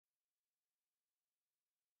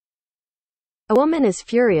A woman is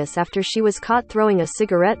furious after she was caught throwing a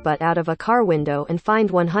cigarette butt out of a car window and fined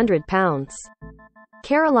 £100.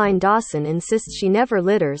 Caroline Dawson insists she never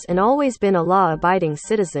litters and always been a law-abiding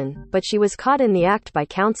citizen, but she was caught in the act by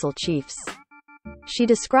council chiefs. She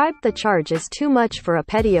described the charge as too much for a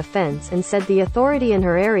petty offense and said the authority in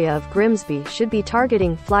her area of Grimsby should be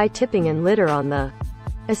targeting fly tipping and litter on the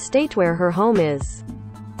estate where her home is.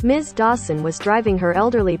 Ms. Dawson was driving her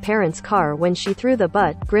elderly parents' car when she threw the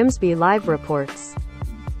butt, Grimsby Live reports.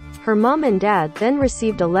 Her mom and dad then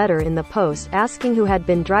received a letter in the post asking who had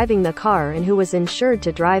been driving the car and who was insured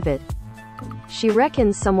to drive it. She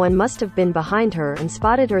reckons someone must have been behind her and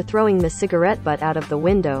spotted her throwing the cigarette butt out of the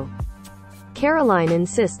window. Caroline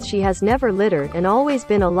insists she has never littered and always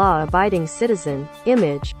been a law-abiding citizen.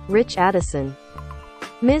 Image, Rich Addison.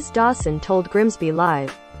 Ms. Dawson told Grimsby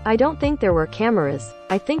Live, "I don't think there were cameras.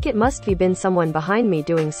 I think it must have been someone behind me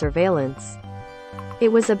doing surveillance.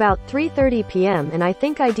 It was about 3:30 p.m. and I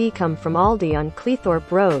think I'd come from Aldi on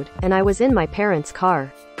Cleethorpe Road, and I was in my parents'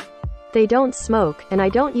 car. They don't smoke, and I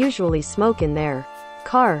don't usually smoke in their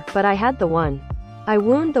car, but I had the one. I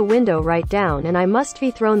wound the window right down and I must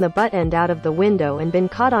be thrown the butt end out of the window and been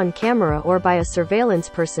caught on camera or by a surveillance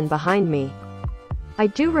person behind me. I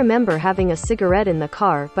do remember having a cigarette in the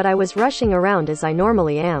car, but I was rushing around as I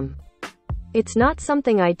normally am. It's not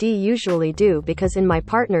something I usually do because in my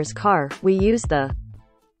partner's car, we use the.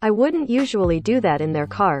 I wouldn't usually do that in their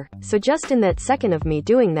car, so just in that second of me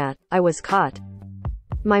doing that, I was caught.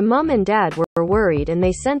 My mom and dad were worried and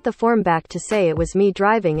they sent the form back to say it was me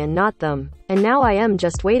driving and not them, and now I am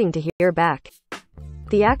just waiting to hear back."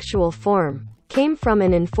 The actual form came from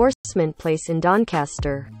an enforcement place in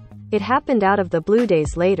Doncaster. It happened out of the blue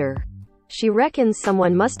days later. She reckons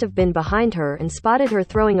someone must have been behind her and spotted her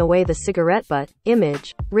throwing away the cigarette butt.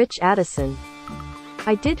 Image, Rich Addison.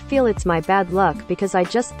 "I did feel it's my bad luck because I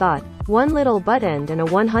just thought, one little butt end and a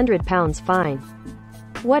 £100 fine.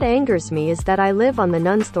 What angers me is that I live on the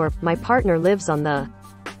Nunsthorpe, my partner lives on the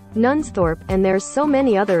Nunsthorpe, and there's so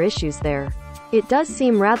many other issues there. It does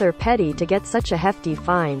seem rather petty to get such a hefty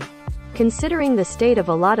fine. Considering the state of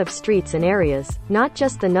a lot of streets and areas, not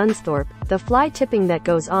just the Nunsthorpe, the fly tipping that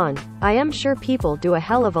goes on, I am sure people do a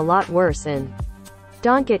hell of a lot worse and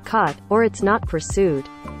don't get caught, or it's not pursued.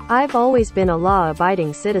 I've always been a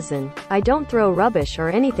law-abiding citizen. I don't throw rubbish or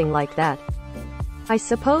anything like that. I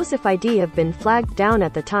suppose if I'd have been flagged down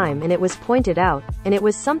at the time and it was pointed out, and it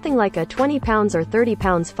was something like a £20 or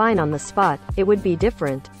 £30 fine on the spot, it would be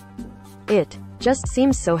different. It just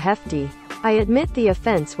seems so hefty. I admit the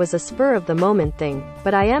offense was a spur-of-the-moment thing,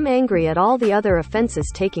 but I am angry at all the other offenses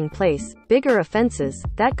taking place, bigger offenses,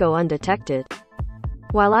 that go undetected.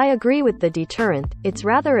 While I agree with the deterrent, it's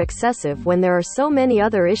rather excessive when there are so many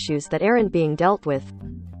other issues that aren't being dealt with."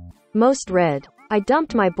 Most read. "I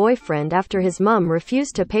dumped my boyfriend after his mum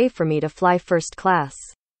refused to pay for me to fly first class."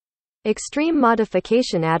 Extreme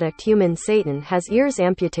modification addict Human Satan has ears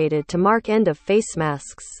amputated to mark end of face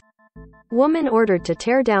masks. Woman ordered to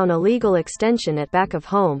tear down illegal extension at back of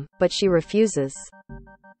home, but she refuses.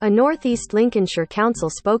 A Northeast Lincolnshire Council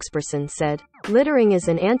spokesperson said, "Littering is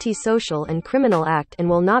an anti-social and criminal act and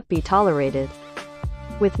will not be tolerated."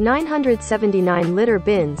 With 979 litter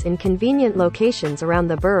bins in convenient locations around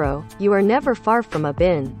the borough, you are never far from a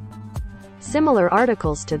bin. Similar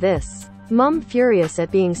articles to this. Mum furious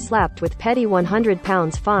at being slapped with petty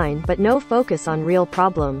 £100 fine but no focus on real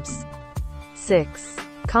problems. 6.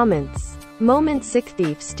 Comments. Moment sick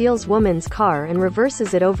thief steals woman's car and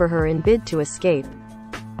reverses it over her in bid to escape.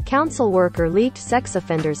 Council worker leaked sex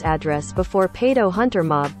offender's address before pedo hunter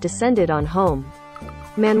mob descended on home.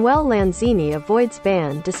 Manuel Lanzini avoids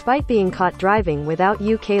ban despite being caught driving without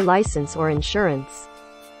UK license or insurance.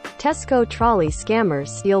 Tesco trolley scammers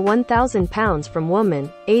steal £1,000 from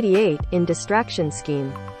woman, 88, in distraction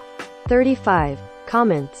scheme. 35.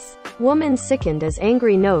 Comments. Woman sickened as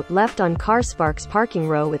angry note left on car sparks parking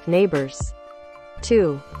row with neighbors.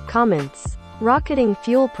 2. Comments. Rocketing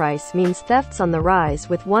fuel price means thefts on the rise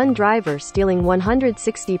with one driver stealing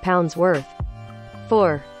 £160 worth.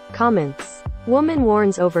 4. Comments. Woman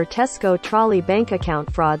warns over Tesco trolley bank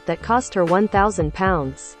account fraud that cost her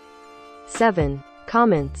 £1,000. 7.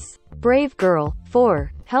 Comments. Brave girl,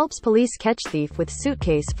 4, helps police catch thief with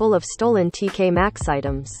suitcase full of stolen TK Maxx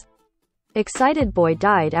items. Excited boy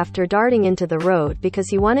died after darting into the road because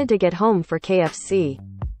he wanted to get home for KFC.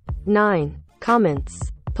 9. Comments.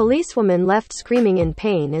 Policewoman left screaming in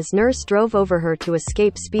pain as nurse drove over her to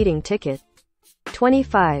escape speeding ticket.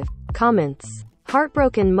 25. Comments.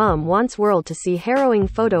 Heartbroken mum wants world to see harrowing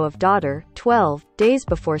photo of daughter, 12, days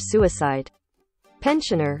before suicide.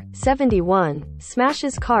 Pensioner, 71,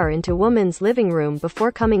 smashes car into woman's living room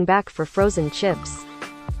before coming back for frozen chips.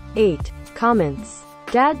 8. Comments.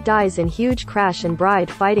 Dad dies in huge crash and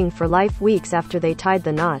bride fighting for life weeks after they tied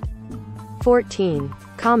the knot. 14.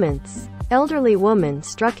 Comments. Elderly woman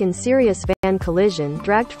struck in serious van collision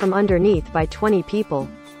dragged from underneath by 20 people.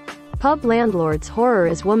 Pub landlord's horror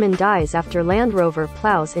as woman dies after Land Rover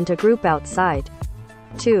plows into group outside.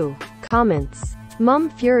 2. Comments.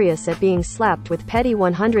 Mum furious at being slapped with petty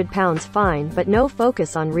 £100 fine but no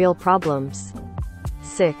focus on real problems.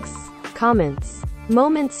 6. Comments.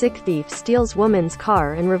 Moment sick thief steals woman's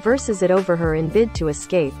car and reverses it over her in bid to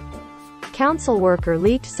escape. Council worker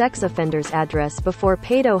leaked sex offender's address before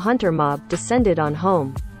pedo hunter mob descended on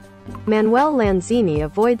home. Manuel Lanzini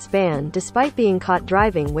avoids ban despite being caught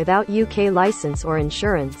driving without UK license or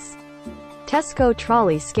insurance. Tesco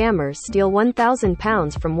trolley scammers steal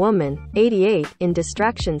 £1,000 from woman, 88, in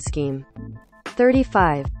distraction scheme.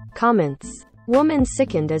 35. Comments. Woman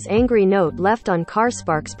sickened as angry note left on car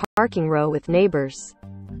sparks parking row with neighbors.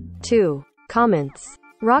 2. Comments.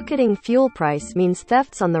 Rocketing fuel price means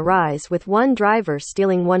thefts on the rise with one driver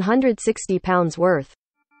stealing £160 worth.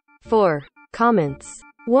 4. Comments.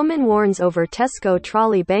 Woman warns over Tesco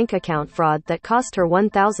trolley bank account fraud that cost her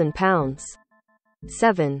 £1,000.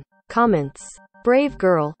 7. Comments. Brave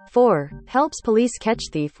girl, 4, helps police catch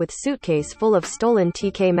thief with suitcase full of stolen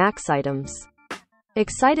TK Maxx items.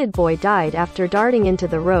 Excited boy died after darting into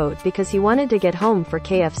the road because he wanted to get home for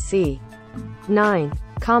KFC. 9.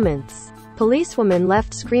 Comments. Policewoman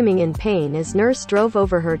left screaming in pain as nurse drove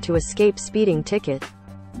over her to escape speeding ticket.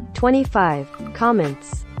 25.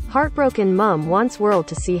 Comments. Heartbroken mum wants world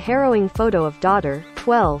to see harrowing photo of daughter,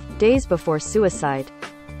 12, days before suicide.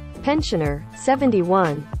 Pensioner,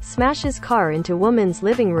 71, smashes car into woman's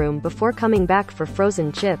living room before coming back for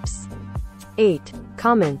frozen chips. 8.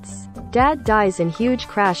 Comments. Dad dies in huge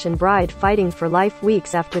crash and bride fighting for life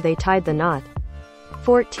weeks after they tied the knot.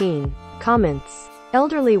 14. Comments.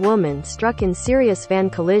 Elderly woman struck in serious van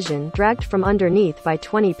collision dragged from underneath by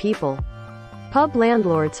 20 people. Pub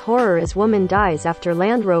landlord's horror as woman dies after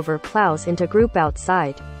Land Rover plows into group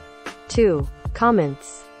outside. 2.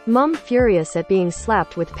 Comments. Mum furious at being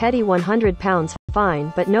slapped with petty £100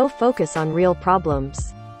 fine but no focus on real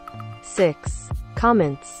problems. 6.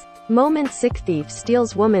 Comments. Moment sick thief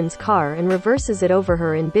steals woman's car and reverses it over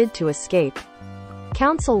her in bid to escape.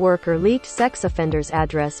 Council worker leaked sex offender's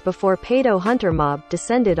address before pedo hunter mob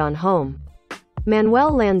descended on home.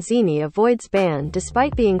 Manuel Lanzini avoids ban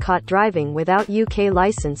despite being caught driving without UK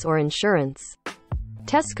license or insurance.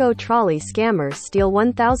 Tesco trolley scammers steal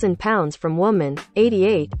 £1,000 from woman,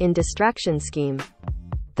 88, in distraction scheme.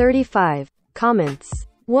 35. Comments.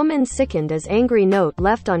 Woman sickened as angry note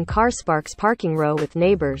left on car sparks parking row with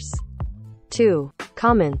neighbors. 2.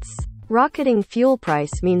 Comments. Rocketing fuel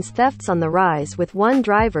price means thefts on the rise with one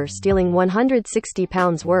driver stealing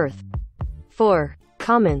 £160 worth. 4.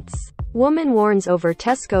 Comments. Woman warns over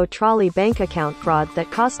Tesco trolley bank account fraud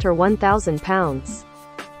that cost her £1,000.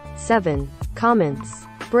 7. Comments.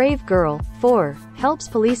 Brave girl, 4, helps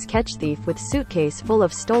police catch thief with suitcase full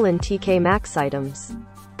of stolen TK Maxx items.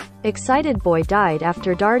 Excited boy died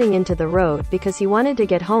after darting into the road because he wanted to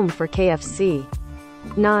get home for KFC.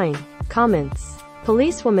 9. Comments.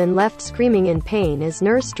 Policewoman left screaming in pain as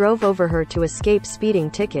nurse drove over her to escape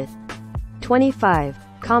speeding ticket. 25.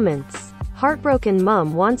 Comments. Heartbroken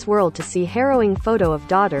mum wants world to see harrowing photo of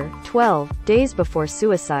daughter, 12, days before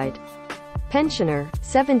suicide. Pensioner,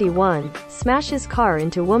 71, smashes car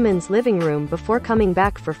into woman's living room before coming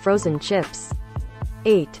back for frozen chips.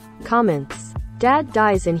 8. Comments. Dad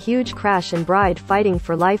dies in huge crash and bride fighting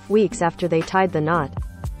for life weeks after they tied the knot.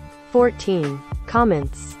 14.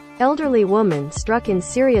 Comments. Elderly woman struck in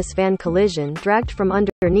serious van collision dragged from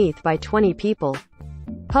underneath by 20 people.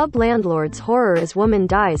 Pub landlord's horror as woman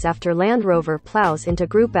dies after Land Rover plows into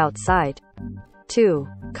group outside. 2.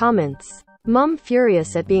 Comments. Mum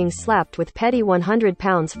furious at being slapped with petty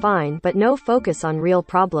 £100 fine but no focus on real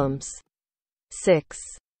problems. 6.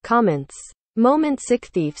 Comments. Moment sick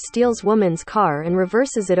thief steals woman's car and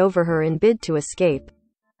reverses it over her in bid to escape.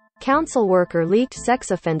 Council worker leaked sex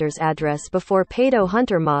offender's address before pedo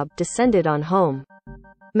hunter mob descended on home.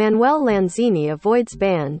 Manuel Lanzini avoids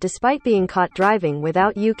ban despite being caught driving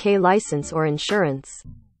without UK license or insurance.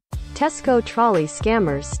 Tesco trolley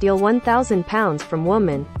scammers steal £1,000 from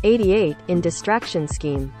woman, 88, in distraction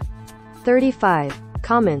scheme. 35.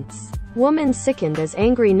 Comments. Woman sickened as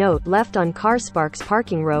angry note left on car sparks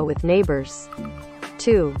parking row with neighbors.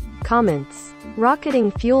 2. Comments. Rocketing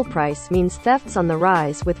fuel price means thefts on the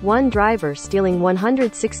rise with one driver stealing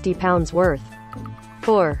 £160 worth.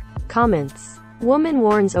 4. Comments. Woman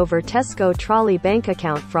warns over Tesco trolley bank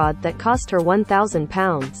account fraud that cost her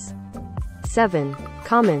 £1,000. 7.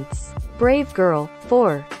 Comments. Brave girl.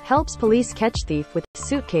 4. Helps police catch thief with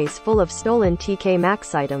suitcase full of stolen TK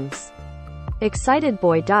Maxx items. Excited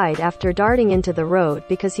boy died after darting into the road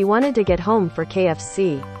because he wanted to get home for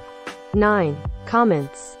KFC. 9.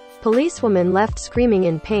 Comments. Policewoman left screaming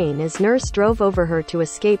in pain as nurse drove over her to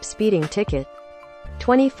escape speeding ticket.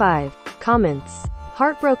 25. Comments.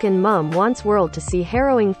 Heartbroken mom wants world to see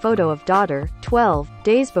harrowing photo of daughter, 12,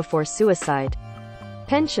 days before suicide.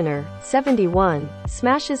 Pensioner, 71,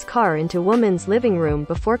 smashes car into woman's living room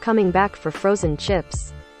before coming back for frozen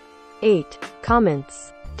chips. 8.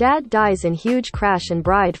 Comments. Dad dies in huge crash and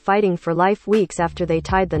bride fighting for life weeks after they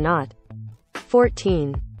tied the knot.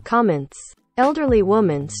 14. Comments. Elderly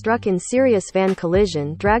woman struck in serious van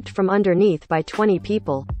collision dragged from underneath by 20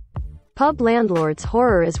 people. Pub landlord's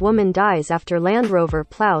horror as woman dies after Land Rover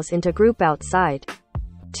plows into group outside.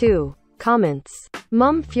 2. Comments.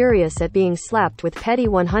 Mum furious at being slapped with petty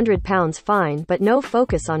 £100 fine but no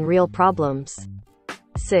focus on real problems.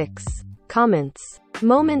 6. Comments.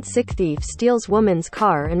 Moment sick thief steals woman's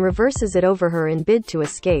car and reverses it over her in bid to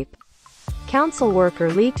escape. Council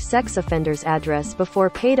worker leaked sex offender's address before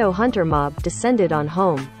pedo hunter mob descended on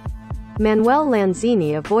home. Manuel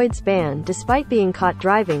Lanzini avoids ban despite being caught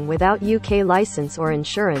driving without UK license or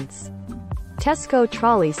insurance. Tesco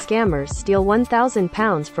trolley scammers steal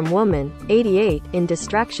 £1,000 from woman, 88, in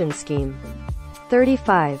distraction scheme.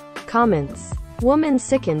 35. Comments. Woman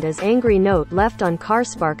sickened as angry note left on car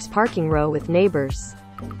sparks parking row with neighbors.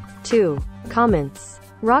 2. Comments.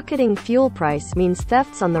 Rocketing fuel price means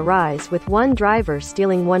thefts on the rise with one driver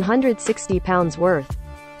stealing £160 worth.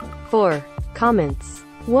 4. Comments.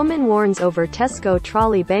 Woman warns over Tesco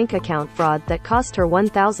trolley bank account fraud that cost her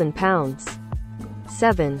 £1,000.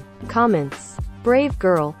 7. Comments. Brave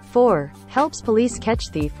girl. 4. Helps police catch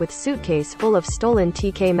thief with suitcase full of stolen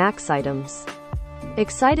TK Maxx items.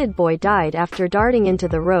 Excited boy died after darting into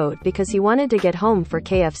the road because he wanted to get home for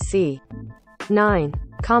KFC. 9.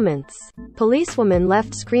 Comments. Policewoman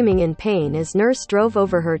left screaming in pain as nurse drove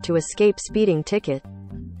over her to escape speeding ticket.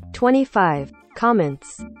 25.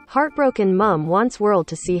 Comments. Heartbroken mum wants world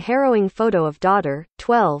to see harrowing photo of daughter,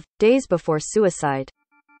 12, days before suicide.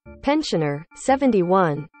 Pensioner,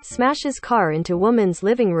 71, smashes car into woman's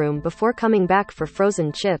living room before coming back for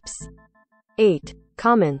frozen chips. 8.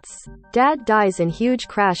 Comments. Dad dies in huge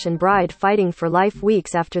crash and bride fighting for life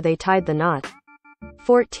weeks after they tied the knot.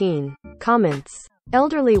 14. Comments.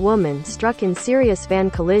 Elderly woman struck in serious van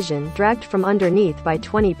collision dragged from underneath by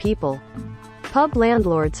 20 people. Pub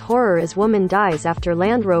landlord's horror as woman dies after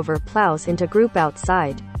Land Rover plows into group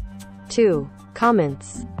outside. 2.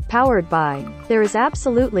 Comments. Powered by. There is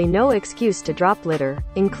absolutely no excuse to drop litter,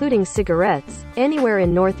 including cigarettes, anywhere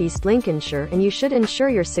in northeast Lincolnshire, and you should ensure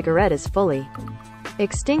your cigarette is fully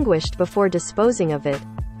extinguished before disposing of it.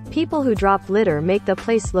 People who drop litter make the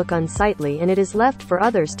place look unsightly and it is left for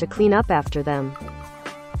others to clean up after them.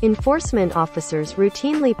 Enforcement officers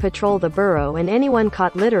routinely patrol the borough and anyone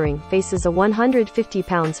caught littering faces a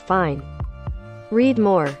 £150 fine. Read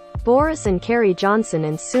more. Boris and Carrie Johnson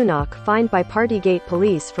and Sunak fined by Partygate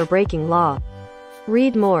police for breaking law.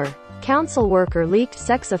 Read more. Council worker leaked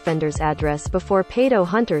sex offender's address before pedo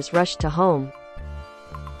hunters rushed to home.